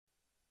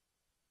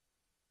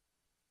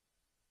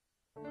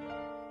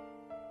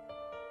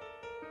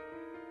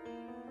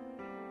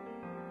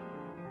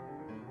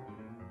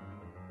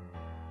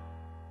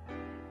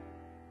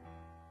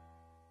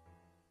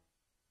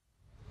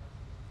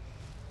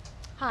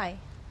Hi,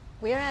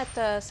 we are at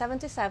the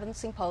 77th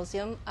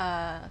Symposium,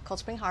 Cold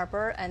Spring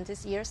Harbor, and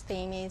this year's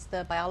theme is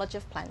the biology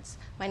of plants.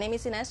 My name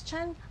is Ines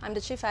Chen. I'm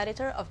the chief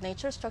editor of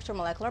Nature Structural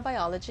Molecular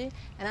Biology,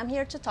 and I'm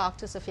here to talk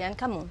to Sophien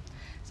Kamoun.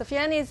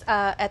 Sophien is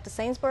at the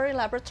Sainsbury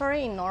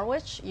Laboratory in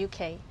Norwich,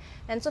 UK.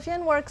 And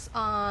Sophien works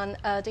on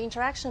the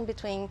interaction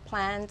between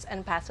plants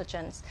and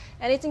pathogens.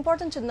 And it's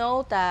important to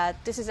note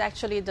that this is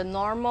actually the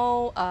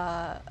normal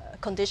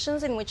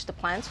conditions in which the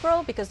plants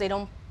grow, because they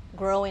don't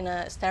grow in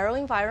a sterile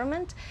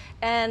environment,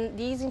 and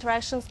these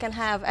interactions can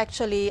have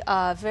actually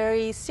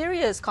very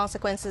serious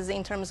consequences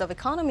in terms of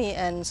economy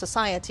and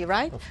society,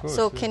 right? Of course,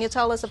 so yes. can you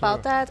tell us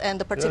about that and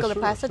the particular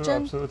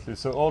pathogen? Sure, absolutely.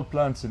 So all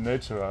plants in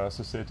nature are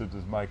associated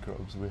with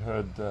microbes. We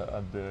heard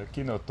at the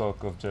keynote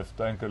talk of Jeff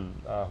Dankel,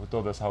 who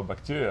told us how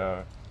bacteria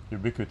are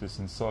ubiquitous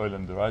in soil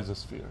and the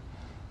rhizosphere.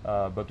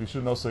 But we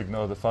shouldn't also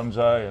ignore the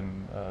fungi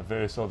and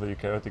various other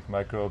eukaryotic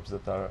microbes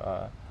that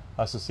are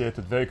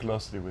associated very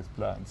closely with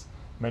plants,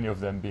 many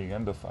of them being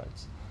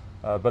endophytes.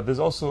 But there's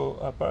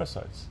also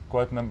parasites,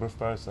 quite a number of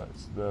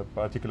parasites. The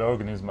particular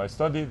organism I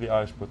study, the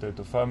Irish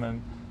potato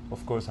famine,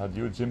 of course had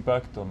huge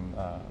impact on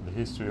the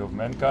history of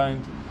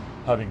mankind,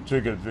 having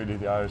triggered really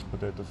the Irish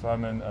potato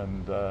famine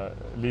and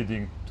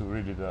leading to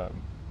really the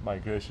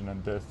migration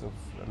and death of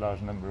a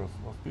large number of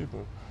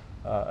people.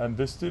 And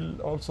there's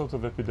still all sorts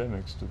of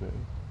epidemics today.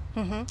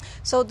 Mm-hmm.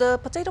 So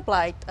the potato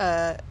blight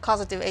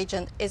causative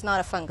agent is not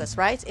a fungus,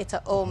 right? It's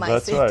an oomycete.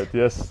 That's right,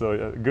 yes.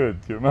 So good,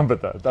 you remember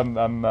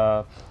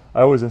that.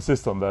 I always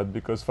insist on that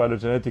because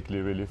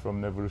phylogenetically, really, from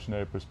an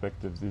evolutionary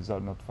perspective, these are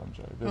not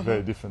fungi. They're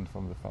very different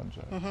from the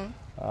fungi.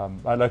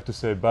 I like to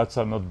say bats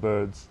are not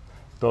birds,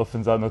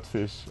 dolphins are not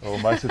fish, or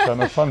oomycetes are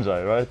not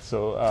fungi, right?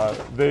 So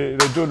they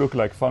do look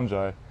like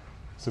fungi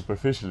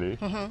superficially,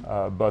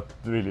 but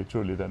really,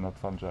 truly, they're not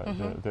fungi.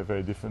 They're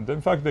very different.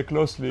 In fact, they're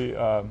closely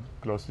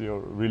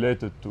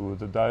related to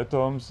the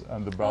diatoms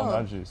and the brown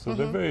algae. So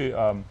they're very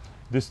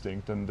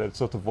distinct, and they're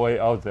sort of way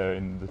out there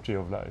in the tree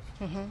of life.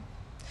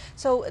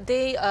 So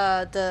they,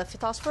 the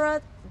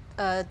Phytophthora,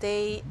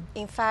 they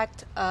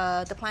infect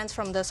the plants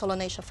from the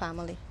Solanaceae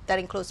family. That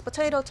includes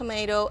potato,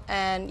 tomato,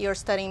 and you're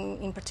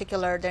studying in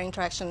particular their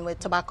interaction with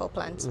tobacco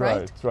plants,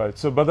 right? Right.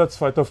 So, but that's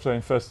Phytophthora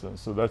infestans.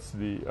 So that's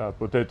the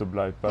potato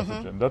blight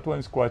pathogen. That one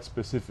is quite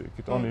specific.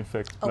 It only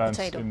infects plants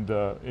in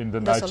the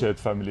nightshade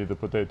family, the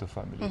potato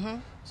family.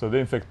 So they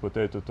infect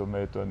potato,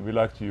 tomato, and we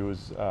like to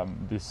use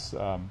this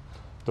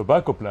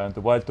tobacco plant,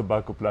 the wild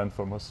tobacco plant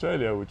from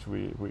Australia, which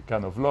we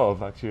kind of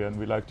love actually, and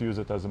we like to use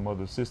it as a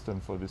model system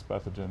for this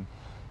pathogen.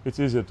 It's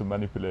easier to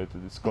manipulate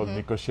it. It's called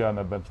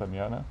Nicotiana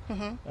benthamiana,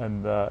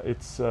 and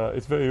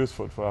it's very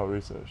useful for our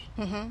research,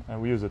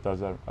 and we use it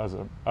as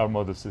our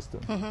model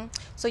system.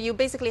 So you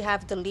basically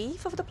have the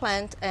leaf of the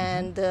plant,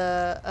 and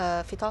the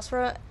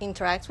Phytophthora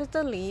interacts with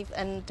the leaf,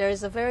 and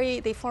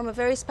they form a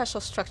very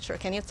special structure.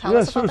 Can you tell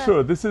us about that?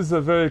 Sure. This is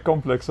a very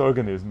complex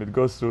organism. It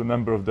goes through a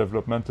number of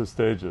developmental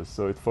stages.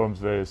 So it forms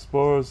various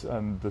spores,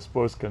 and the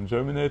spores can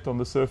germinate on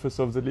the surface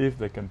of the leaf.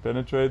 They can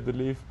penetrate the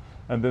leaf,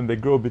 and then they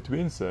grow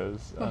between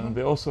cells. And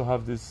they also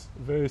have these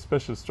very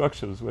special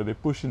structures where they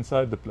push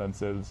inside the plant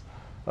cells,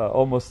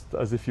 almost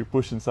as if you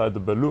push inside the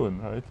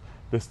balloon, right?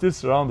 They're still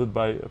surrounded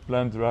by a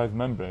plant-derived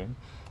membrane,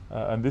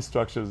 and these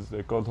structures,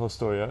 they're called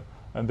Historia,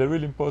 and they're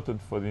really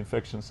important for the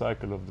infection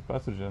cycle of the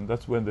pathogen.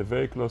 That's when they're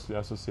very closely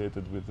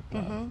associated with the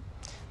plant.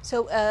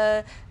 So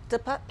the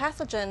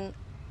pathogen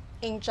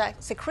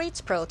secretes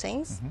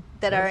proteins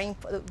that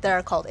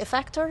are called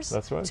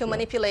effectors to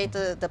manipulate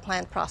the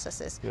plant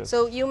processes.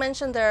 So you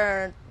mentioned there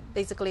are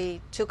basically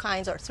 2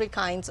 kinds or 3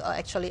 kinds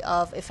actually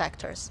of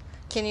effectors.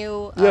 Can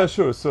you?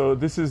 Sure. So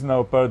this is now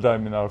a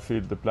paradigm in our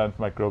field, the plant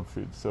microbe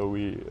field. So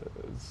we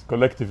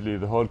collectively,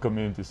 the whole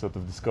community, sort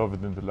of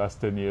discovered in the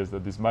last 10 years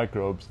that these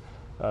microbes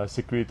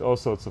secrete all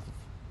sorts of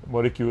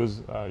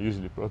molecules,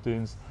 usually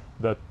proteins,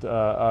 that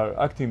are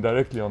acting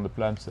directly on the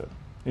plant cell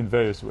in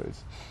various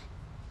ways.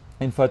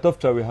 In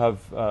Phytophthora, we have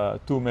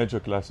 2 major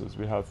classes.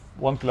 We have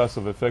one class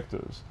of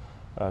effectors,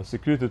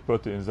 secreted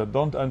proteins that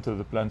don't enter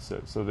the plant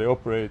cell, so they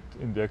operate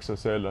in the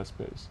extracellular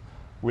space.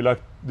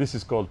 This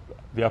is called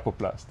the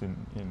apoplast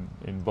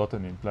in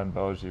botany, in plant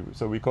biology.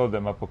 So we call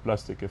them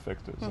apoplastic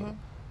effectors, or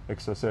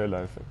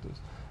extracellular effectors.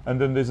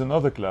 And then there's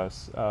another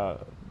class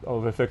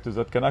of effectors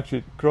that can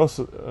actually cross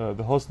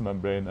the host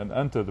membrane and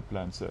enter the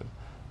plant cell,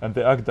 and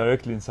they act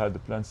directly inside the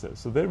plant cell.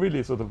 So they're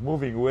really sort of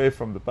moving away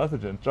from the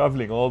pathogen,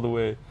 traveling all the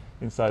way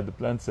inside the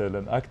plant cell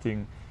and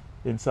acting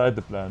inside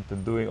the plant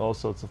and doing all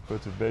sorts of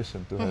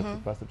perturbation to help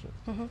the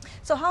pathogen.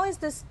 So how is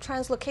this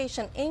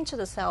translocation into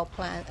the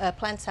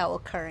plant cell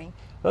occurring?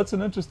 That's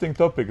an interesting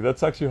topic.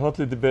 That's actually a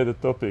hotly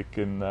debated topic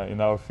in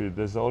our field.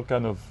 There's all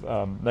kind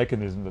of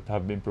mechanisms that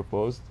have been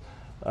proposed,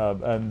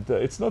 and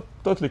it's not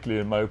totally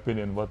clear, in my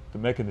opinion, what the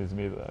mechanism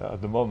is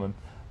at the moment.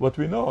 What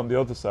we know on the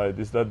other side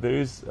is that there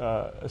is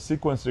a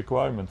sequence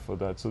requirement for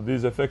that. So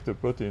these effector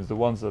proteins, the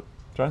ones that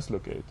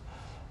translocate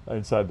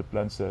inside the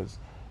plant cells,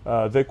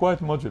 they're quite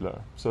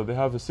modular. So they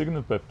have a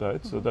signal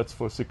peptide, so that's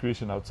for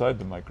secretion outside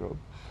the microbe.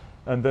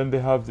 And then they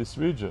have this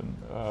region,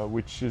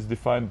 which is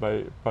defined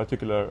by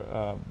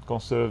particular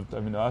conserved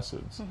amino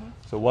acids.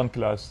 So one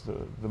class,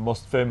 the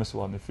most famous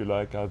one, if you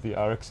like, are the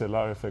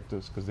RxLR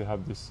effectors, because they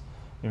have this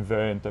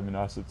invariant amino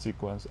acid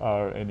sequence,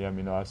 R, any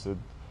amino acid,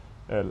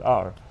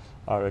 LR,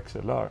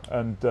 RxLR.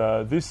 And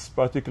this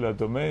particular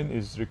domain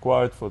is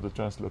required for the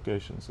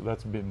translocation. So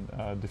that's been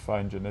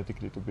defined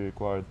genetically to be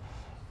required.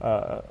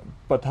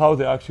 But how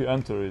they actually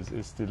enter is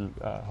still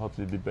a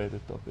hotly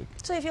debated topic.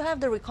 So if you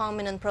have the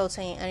recombinant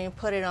protein and you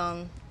put it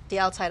on the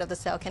outside of the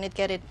cell, can it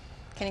get it?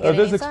 Can you get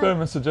there's it inside?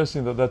 experiments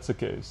suggesting that that's the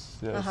case,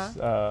 yes.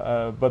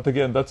 But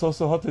again, that's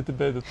also a hotly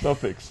debated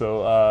topic.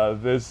 So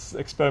there's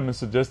experiments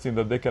suggesting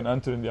that they can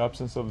enter in the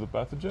absence of the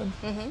pathogen.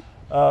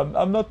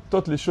 I'm not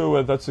totally sure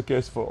whether that's the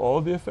case for all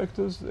the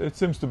effectors. It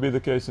seems to be the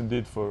case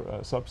indeed for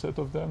a subset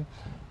of them.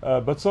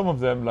 But some of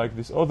them, like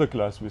this other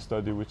class we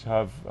study, which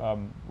have,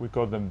 we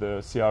call them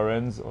the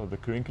CRNs or the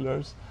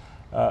crinklers.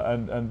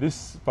 And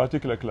this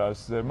particular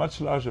class, they're much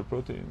larger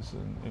proteins.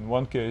 In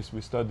one case, we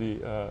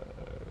study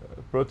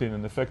protein,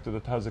 an effector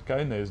that has a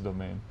kinase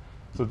domain.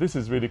 So this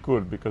is really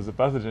cool because the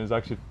pathogen is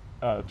actually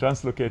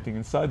translocating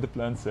inside the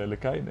plant cell a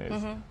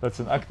kinase. That's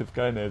an active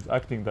kinase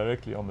acting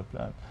directly on the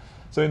plant.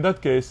 So in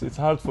that case, it's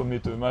hard for me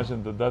to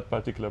imagine that that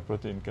particular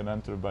protein can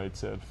enter by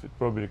itself. It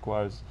probably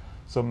requires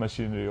some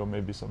machinery or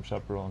maybe some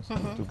chaperones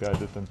to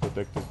guide it and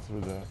protect it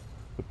through the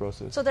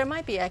process. So there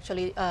might be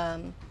actually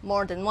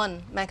more than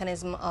one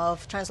mechanism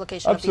of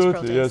translocation Absolutely,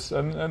 of these proteins.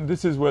 yes. And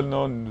this is well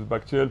known in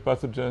bacterial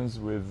pathogens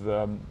with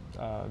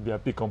the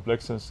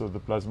apicomplexans of the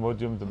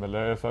Plasmodium, the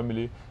malaria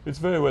family. It's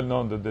very well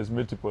known that there's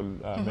multiple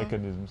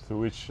mechanisms through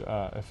which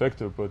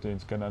effector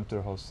proteins can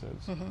enter host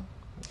cells.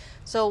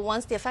 So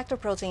once the effector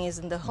protein is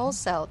in the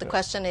host cell, the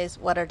question is,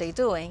 what are they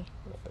doing?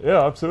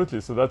 Yeah, absolutely.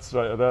 So that's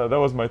right. That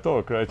was my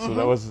talk, right? So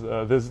that was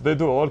they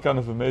do all kind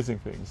of amazing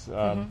things.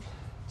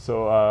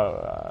 So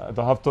I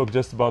don't have to talk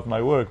just about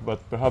my work, but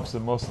perhaps the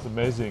most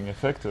amazing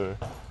effector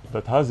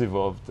that has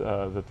evolved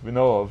that we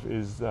know of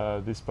is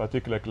this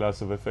particular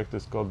class of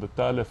effectors called the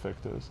TAL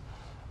effectors,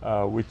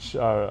 which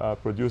are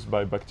produced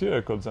by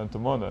bacteria called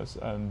Xanthomonas.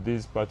 And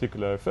these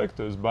particular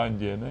effectors bind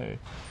DNA.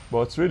 But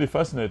what's really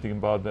fascinating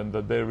about them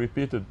that they're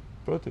repeated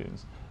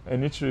proteins.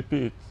 And each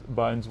repeat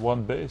binds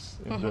one base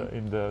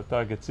in the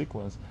target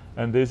sequence.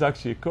 And there's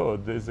actually a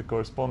code. There's a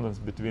correspondence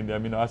between the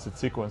amino acid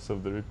sequence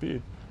of the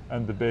repeat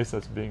and the base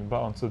that's being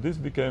bound. So this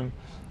became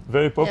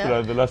very popular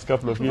in the last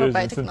couple of years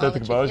in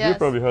synthetic biology. You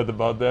probably heard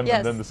about them.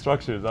 And then the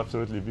structure is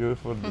absolutely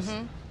beautiful.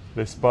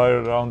 They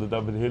spiral around the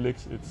double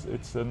helix.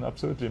 It's an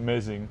absolutely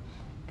amazing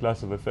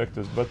class of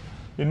effectors. But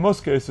in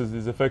most cases,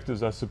 these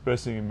effectors are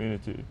suppressing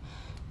immunity.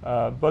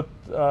 But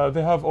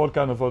they have all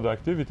kind of other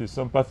activities.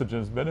 Some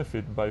pathogens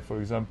benefit by,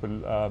 for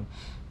example,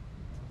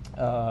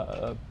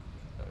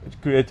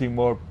 creating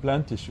more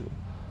plant tissue.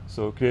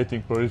 So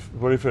creating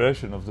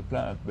proliferation of the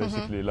plant,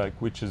 basically like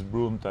witch's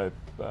broom type.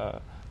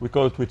 We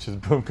call it witch's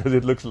broom because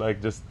it looks like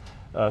just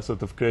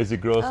sort of crazy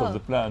growth of the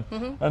plant.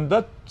 And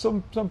that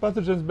some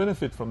pathogens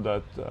benefit from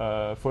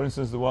that. For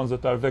instance, the ones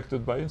that are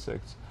vectored by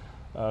insects.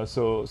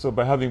 So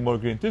by having more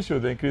green tissue,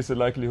 they increase the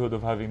likelihood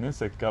of having an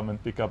insect come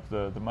and pick up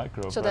the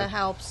microbe. So that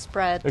helps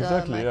spread the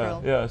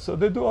microbe. Yeah. So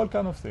they do all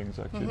kind of things,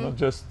 actually, not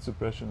just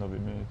suppression of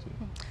immunity.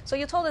 So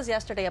you told us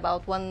yesterday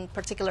about one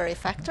particular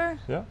effector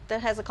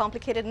that has a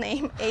complicated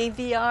name,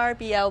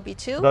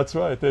 AVR-BLB2. That's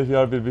right.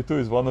 AVR-BLB2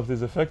 is one of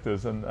these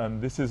effectors, and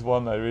this is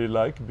one I really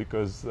like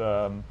because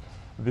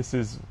this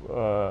is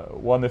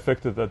one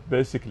effector that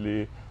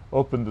basically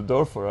opened the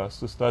door for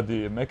us to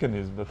study a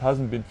mechanism that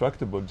hasn't been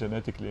tractable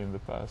genetically in the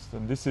past.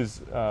 And this is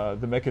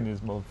the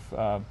mechanism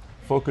of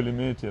focal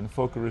immunity and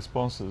focal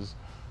responses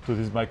to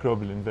these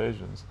microbial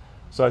invasions.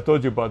 So I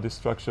told you about this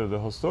structure, the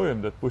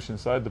Historium, that push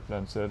inside the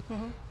plant cell.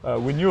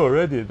 We knew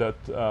already that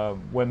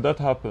when that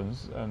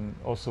happens, and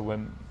also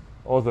when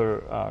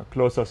other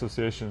close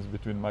associations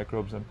between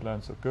microbes and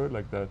plants occur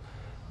like that,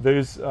 there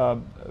is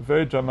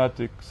very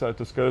dramatic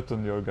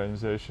cytoskeleton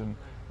reorganization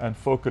and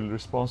focal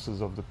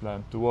responses of the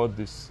plant toward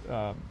this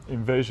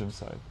invasion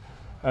site.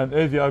 And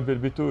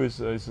AVR-BLB2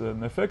 is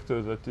an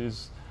effector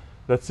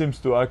that seems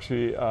to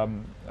actually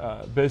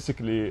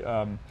basically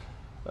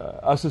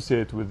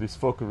associate with these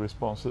focal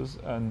responses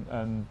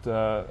and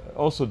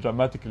also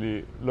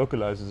dramatically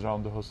localizes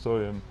around the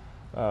Historium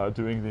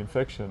during the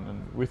infection.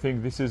 And we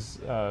think this is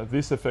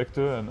this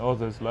effector and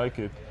others like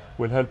it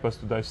will help us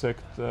to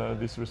dissect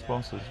these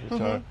responses, which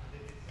are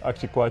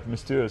actually quite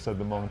mysterious at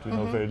the moment. We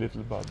know very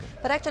little about them.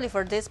 But actually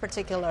for this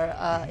particular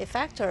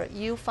effector,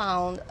 you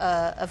found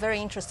a very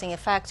interesting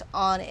effect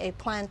on a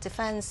plant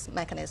defense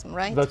mechanism,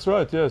 right? That's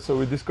right, yeah. So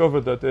we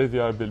discovered that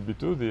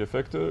AVR-BLB2, the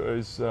effector,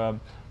 is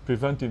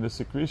preventing the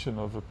secretion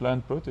of a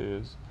plant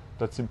protease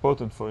that's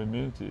important for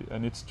immunity,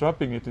 and it's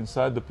trapping it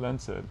inside the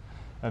plant cell.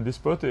 And this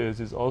protease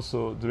is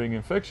also, during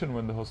infection,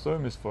 when the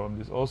Historium is formed,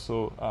 is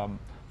also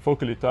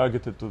focally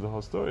targeted to the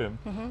Historium,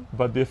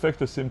 but the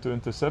effectors seem to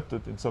intercept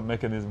it in some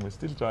mechanism we're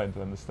still trying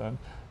to understand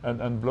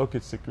and block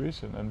its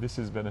secretion, and this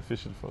is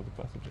beneficial for the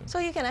pathogen. So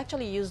you can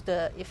actually use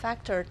the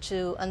effector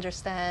to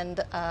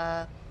understand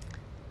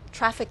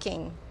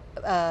trafficking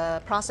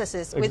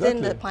processes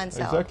within the plant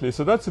cell. Exactly.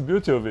 So that's the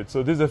beauty of it.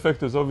 So these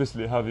effectors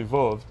obviously have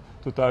evolved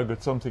to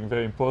target something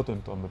very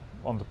important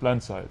on the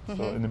plant side,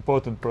 so an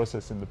important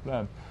process in the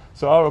plant.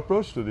 So our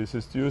approach to this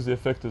is to use the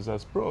effectors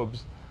as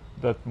probes,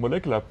 that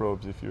molecular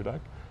probes, if you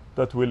like,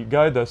 that will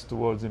guide us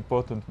towards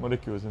important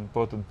molecules,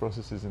 important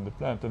processes in the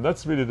plant. And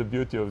that's really the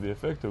beauty of the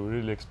effector. We're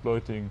really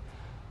exploiting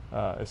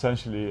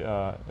essentially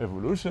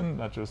evolution,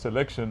 natural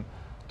selection,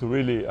 to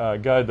really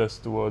guide us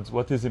towards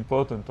what is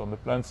important on the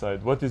plant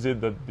side. What is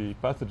it that the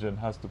pathogen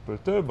has to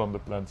perturb on the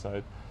plant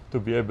side to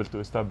be able to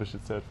establish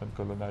itself and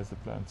colonize the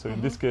plant. So in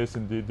this case,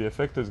 indeed, the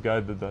effectors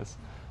guided us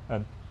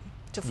and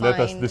let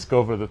us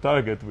discover the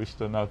target, which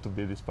turned out to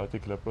be this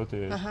particular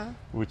protease,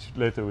 which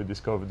later we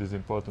discovered is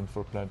important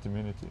for plant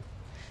immunity.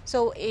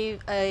 So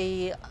if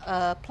a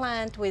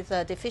plant with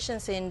a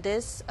deficiency in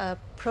this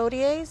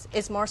protease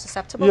is more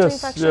susceptible to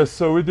infection? Yes,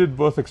 so we did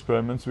both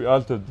experiments. We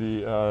altered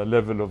the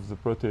level of the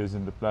protease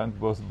in the plant,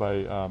 both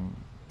by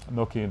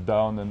knocking it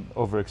down and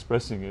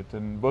overexpressing it.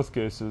 In both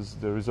cases,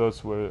 the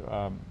results were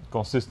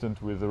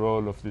consistent with the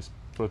role of this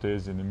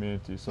protease in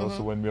immunity. So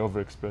also when we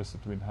overexpress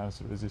it, we enhance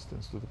the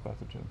resistance to the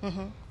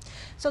pathogen.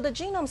 So the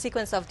genome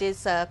sequence of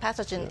this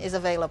pathogen is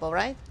available,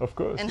 right? Of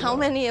course. And how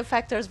many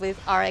effectors with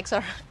RX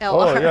or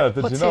LR? Oh yeah,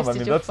 the genome. I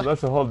mean,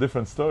 that's a whole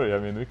different story. I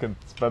mean, we can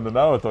spend an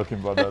hour talking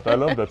about that. I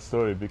love that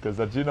story because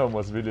that genome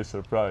was really a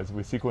surprise.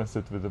 We sequenced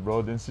it with the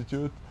Broad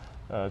Institute.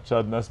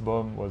 Chad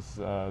Nussbaum was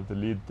the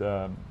lead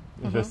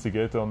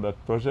investigator on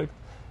that project.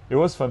 It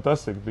was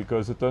fantastic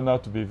because it turned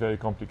out to be a very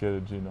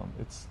complicated genome.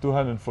 It's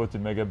 240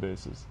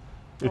 megabases.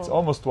 It's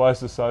almost twice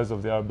the size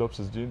of the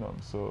Arabidopsis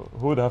genome. So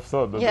who would have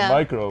thought that the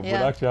microbe would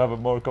actually have a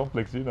more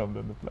complex genome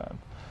than the plant?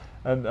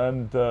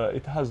 And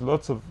it has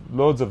loads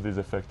of these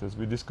effectors.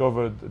 We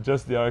discovered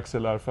just the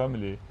RxLR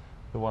family,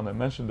 the one I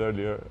mentioned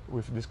earlier.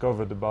 We've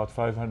discovered about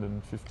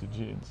 550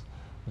 genes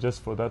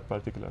just for that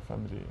particular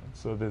family.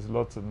 So there's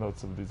lots and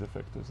lots of these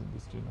effectors in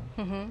this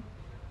genome.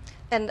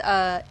 And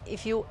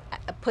if you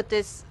put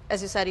this,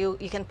 as you said,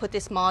 you can put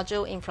this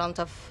module in front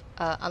of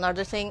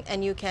another thing,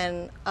 and you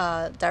can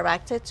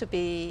direct it to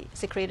be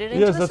secreted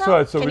into the cell? Yes, that's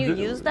right. So can you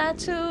use that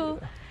to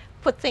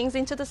put things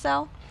into the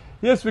cell?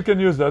 Yes, we can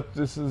use that.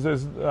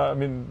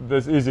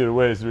 There's easier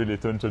ways really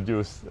to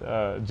introduce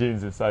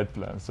genes inside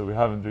plants. So we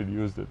haven't really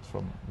used it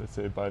from, let's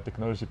say,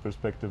 biotechnology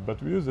perspective,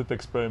 but we use it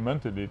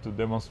experimentally to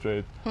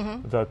demonstrate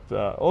that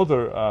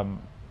other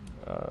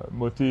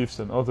motifs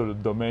and other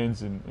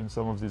domains in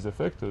some of these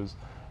effectors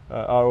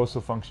are also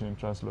functioning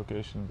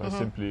translocation by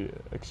simply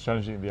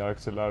exchanging the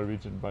RxLR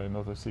region by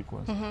another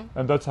sequence.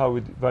 And that's how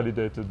we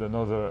validated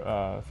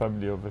another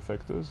family of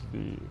effectors,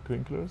 the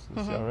crinklers,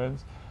 the CRNs.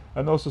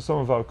 And also some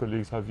of our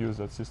colleagues have used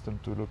that system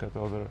to look at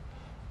other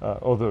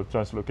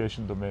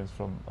translocation domains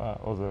from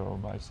other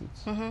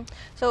oomycetes.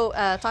 So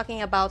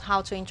talking about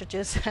how to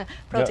introduce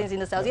proteins in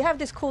the cells, you have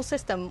this cool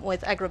system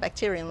with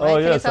agrobacterium, right? Oh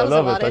yes, I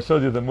love it. I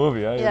showed you the movie.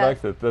 You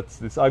liked it. That's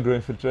this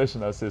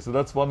agroinfiltration assay. So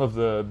that's one of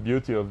the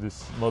beauty of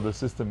this model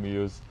system we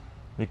use,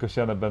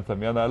 Nicotiana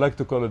benthamiana. I like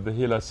to call it the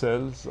HeLa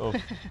cells of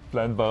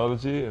plant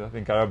biology. And I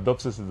think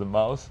Arabidopsis is the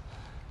mouse.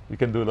 You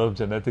can do a lot of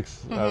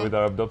genetics with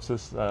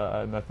Arabidopsis,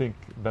 and I think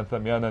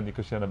benthamiana,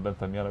 Nicotiana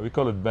benthamiana. We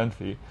call it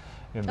Benthy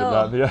in the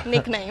lab. Yeah.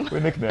 Nickname. We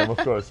nickname, of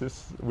course.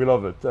 We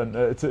love it, and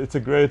it's a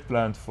great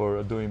plant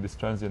for doing these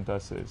transient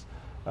assays.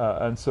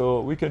 And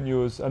so we can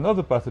use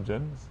another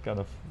pathogen. It's kind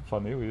of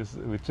funny.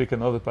 We trick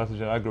another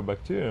pathogen,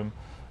 Agrobacterium,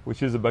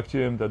 which is a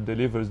bacterium that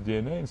delivers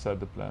DNA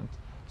inside the plant.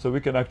 So we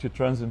can actually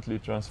transiently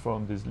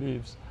transform these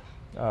leaves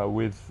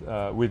with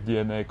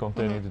DNA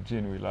containing the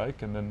gene we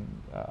like, and then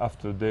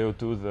after a day or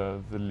two,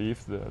 the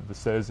leaf, the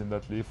cells in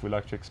that leaf will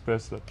actually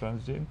express that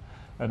transgene,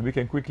 and we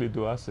can quickly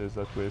do assays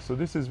that way. So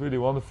this is really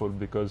wonderful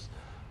because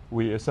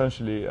we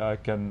essentially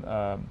can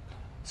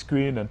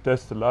screen and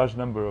test a large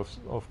number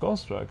of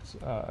constructs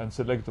and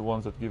select the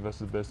ones that give us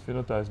the best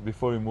phenotypes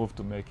before we move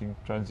to making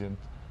transient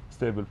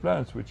stable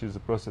plants, which is a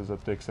process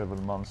that takes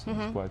several months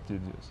and is quite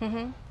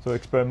tedious. So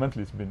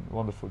experimentally it's been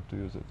wonderful to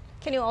use it.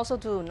 Can you also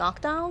do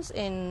knockdowns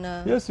in?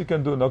 Yes, you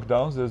can do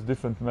knockdowns. There's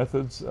different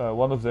methods.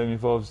 One of them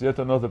involves yet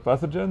another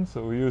pathogen.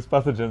 So we use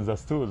pathogens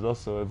as tools,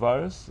 also a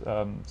virus.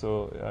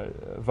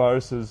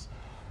 Viruses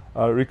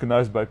are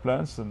recognized by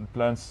plants, and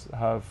plants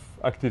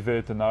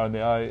activate an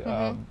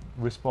RNAi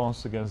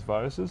response against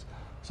viruses.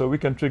 So we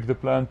can trick the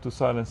plant to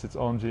silence its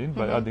own gene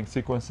by adding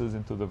sequences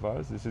into the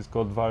virus. This is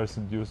called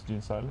virus-induced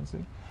gene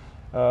silencing.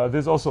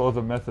 There's also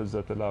other methods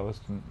that allow us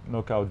to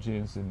knock out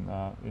genes in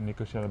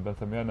Nicotiana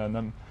benthamiana, and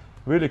I'm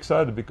really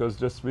excited because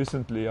just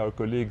recently our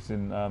colleagues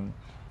in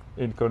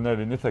Cornell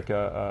in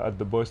Ithaca at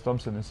the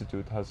Boyce-Thompson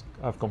Institute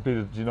have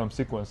completed the genome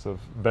sequence of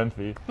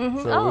Benthy.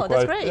 So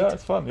that's great. Yeah,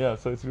 it's fun. Yeah,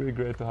 so it's really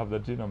great to have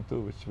that genome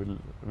too, which will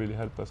really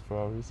help us for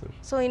our research.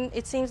 So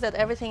it seems that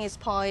everything is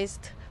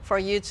poised for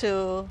you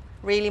to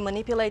really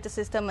manipulate the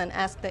system and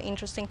ask the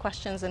interesting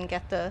questions and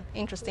get the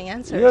interesting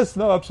answers. Yes,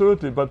 no,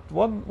 absolutely. But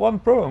one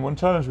problem, one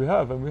challenge we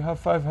have, and we have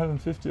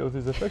 550 of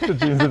these effector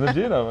genes in the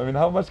genome. I mean,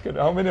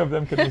 how many of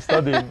them can we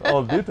study in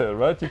all detail,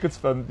 right? You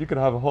could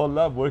have a whole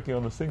lab working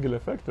on a single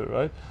effector,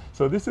 right?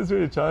 So this is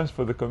really a challenge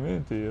for the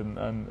community,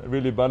 and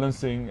really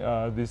balancing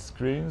these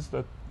screens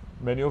that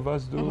many of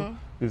us do,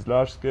 these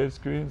large-scale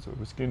screens, where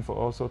we screen for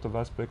all sorts of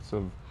aspects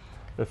of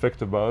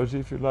effector biology,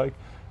 if you like,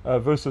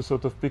 versus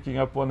sort of picking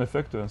up one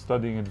effector and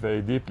studying it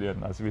very deeply,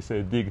 and as we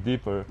say, dig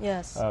deeper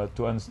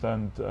to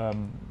understand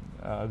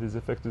these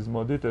effectors in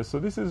more detail. So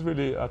this is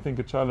really, I think,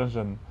 a challenge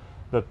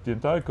that the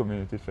entire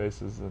community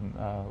faces, and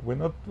we're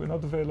not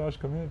a very large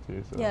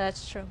community. So yeah,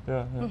 that's true.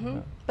 Yeah,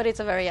 But it's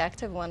a very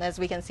active one, as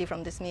we can see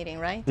from this meeting,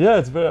 right? Yeah,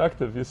 it's very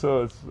active. You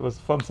saw it was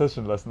a fun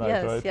session last night,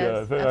 yes, right? Yes,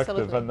 yeah, very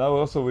absolutely. active. And now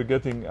also we're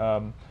getting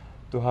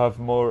to have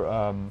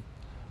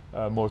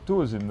more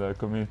tools in the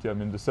community. I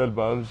mean, the cell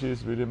biology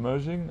is really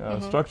emerging.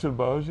 Structural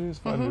biology is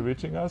finally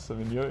reaching us. I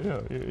mean,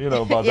 you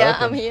know about yeah,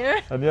 that. I'm here.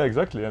 And yeah,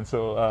 exactly. And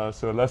so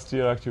last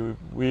year, actually,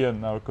 we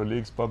and our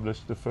colleagues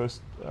published the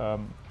first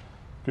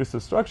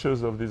crystal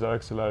structures of these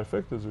axillary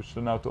effectors, which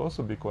turned out to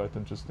also be quite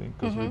interesting,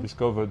 because we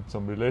discovered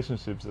some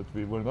relationships that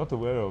we were not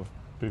aware of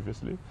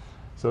previously.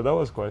 So that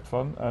was quite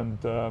fun.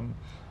 And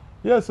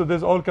yeah, so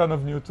there's all kind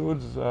of new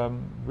tools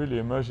really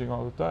emerging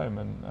all the time.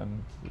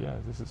 And yeah,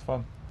 this is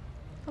fun.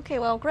 Okay,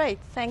 well, great.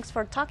 Thanks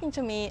for talking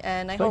to me,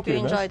 and I Thank hope you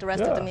Ines. enjoyed the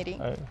rest of the meeting.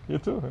 You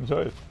too.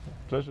 Enjoy it.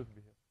 Pleasure to be here.